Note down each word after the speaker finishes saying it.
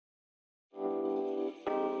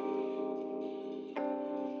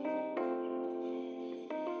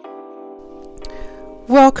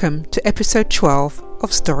Welcome to episode 12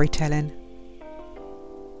 of Storytelling.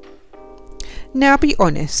 Now be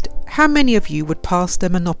honest, how many of you would pass the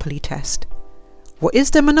Monopoly test? What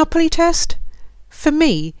is the Monopoly test? For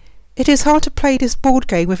me, it is hard to play this board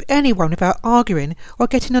game with anyone without arguing or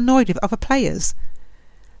getting annoyed with other players.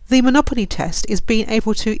 The Monopoly test is being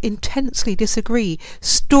able to intensely disagree,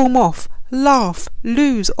 storm off, laugh,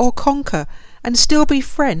 lose or conquer, and still be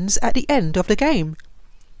friends at the end of the game.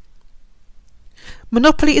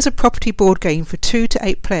 Monopoly is a property board game for 2 to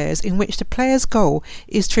 8 players in which the player's goal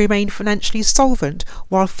is to remain financially solvent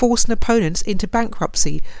while forcing opponents into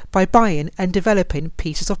bankruptcy by buying and developing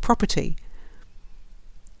pieces of property.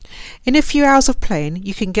 In a few hours of playing,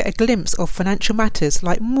 you can get a glimpse of financial matters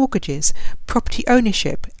like mortgages, property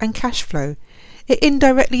ownership and cash flow. It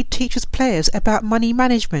indirectly teaches players about money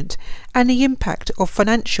management and the impact of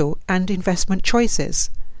financial and investment choices.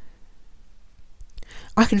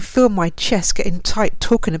 I can feel my chest getting tight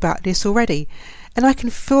talking about this already, and I can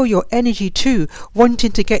feel your energy too,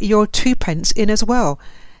 wanting to get your 2 pence in as well.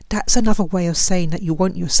 That's another way of saying that you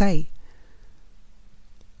want your say.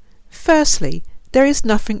 Firstly, there is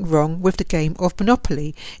nothing wrong with the game of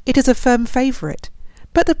Monopoly. It is a firm favourite.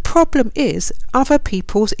 But the problem is other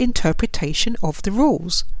people's interpretation of the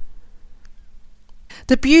rules.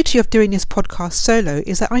 The beauty of doing this podcast solo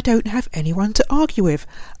is that I don't have anyone to argue with,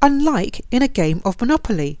 unlike in a game of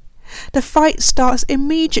Monopoly. The fight starts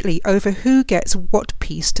immediately over who gets what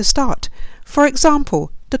piece to start. For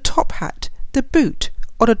example, the top hat, the boot,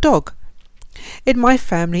 or the dog. In my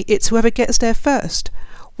family, it's whoever gets there first.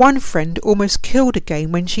 One friend almost killed a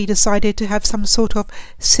game when she decided to have some sort of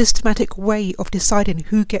systematic way of deciding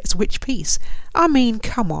who gets which piece. I mean,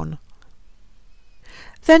 come on.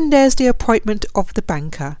 Then there's the appointment of the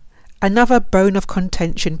banker, another bone of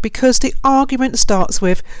contention because the argument starts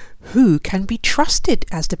with who can be trusted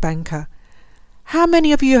as the banker. How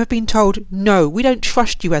many of you have been told, no, we don't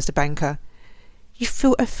trust you as the banker? You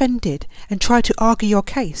feel offended and try to argue your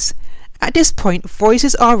case. At this point,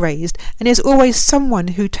 voices are raised and there's always someone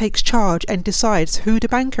who takes charge and decides who the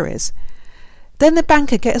banker is. Then the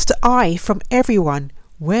banker gets the eye from everyone.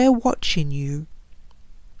 We're watching you.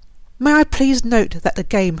 May I please note that the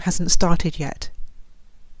game hasn't started yet?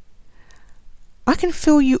 I can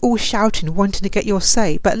feel you all shouting, wanting to get your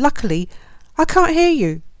say, but luckily, I can't hear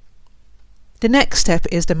you. The next step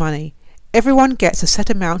is the money. Everyone gets a set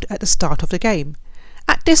amount at the start of the game.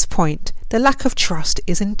 At this point, the lack of trust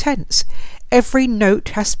is intense. Every note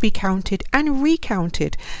has to be counted and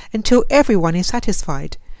recounted until everyone is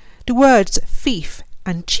satisfied. The words thief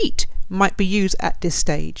and cheat might be used at this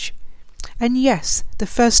stage. And yes, the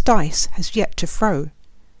first dice has yet to throw.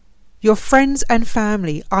 Your friends and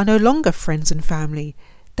family are no longer friends and family.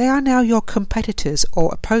 They are now your competitors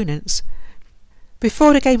or opponents.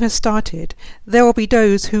 Before the game has started, there will be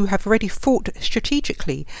those who have already thought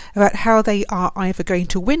strategically about how they are either going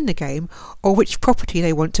to win the game or which property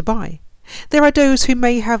they want to buy. There are those who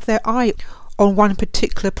may have their eye on one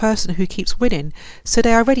particular person who keeps winning, so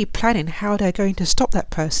they are already planning how they are going to stop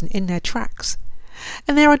that person in their tracks.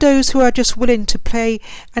 And there are those who are just willing to play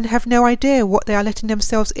and have no idea what they are letting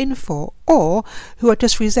themselves in for, or who are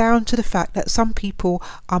just resigned to the fact that some people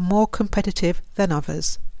are more competitive than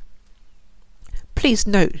others. Please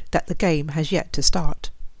note that the game has yet to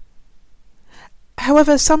start.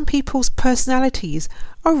 However, some people's personalities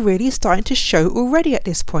are really starting to show already at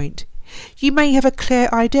this point. You may have a clear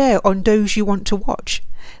idea on those you want to watch.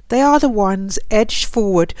 They are the ones edged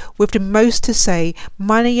forward with the most to say,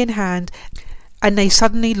 money in hand, and they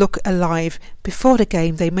suddenly look alive. Before the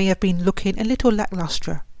game they may have been looking a little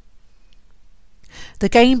lacklustre. The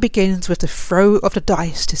game begins with the throw of the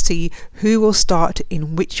dice to see who will start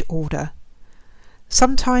in which order.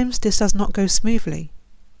 Sometimes this does not go smoothly.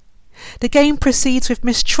 The game proceeds with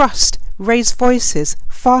mistrust, raised voices,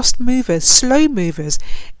 fast movers, slow movers.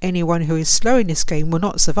 Anyone who is slow in this game will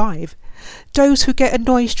not survive. Those who get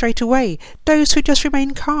annoyed straight away, those who just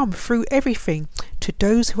remain calm through everything, to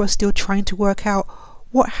those who are still trying to work out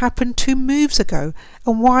what happened 2 moves ago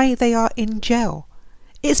and why they are in jail.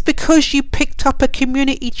 It's because you picked up a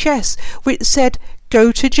community chest which said,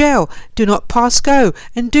 go to jail, do not pass go,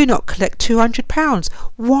 and do not collect £200.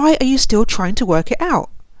 Why are you still trying to work it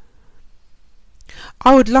out?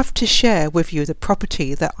 I would love to share with you the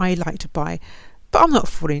property that I like to buy, but I'm not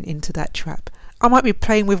falling into that trap. I might be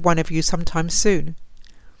playing with one of you sometime soon.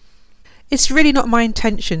 It's really not my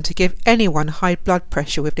intention to give anyone high blood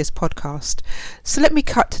pressure with this podcast, so let me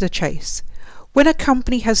cut to the chase. When a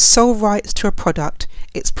company has sole rights to a product,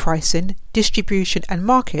 its pricing, distribution and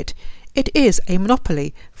market, it is a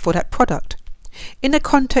monopoly for that product. In the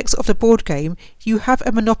context of the board game, you have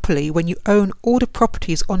a monopoly when you own all the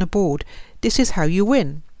properties on a board. This is how you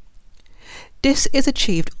win. This is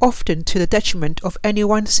achieved often to the detriment of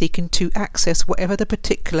anyone seeking to access whatever the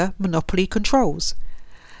particular monopoly controls.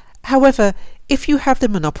 However, if you have the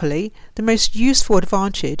monopoly, the most useful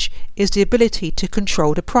advantage is the ability to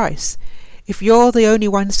control the price. If you're the only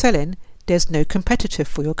one selling, there's no competitor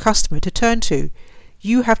for your customer to turn to.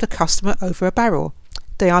 You have the customer over a barrel.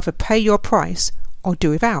 They either pay your price or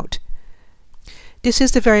do without. This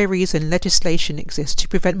is the very reason legislation exists to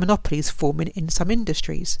prevent monopolies forming in some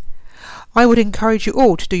industries. I would encourage you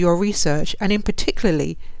all to do your research and in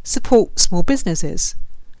particularly support small businesses.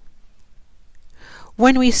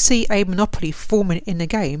 When we see a monopoly forming in the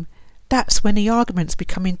game, that's when the arguments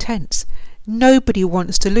become intense. Nobody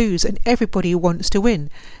wants to lose and everybody wants to win.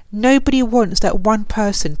 Nobody wants that one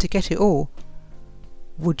person to get it all.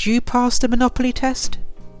 Would you pass the monopoly test?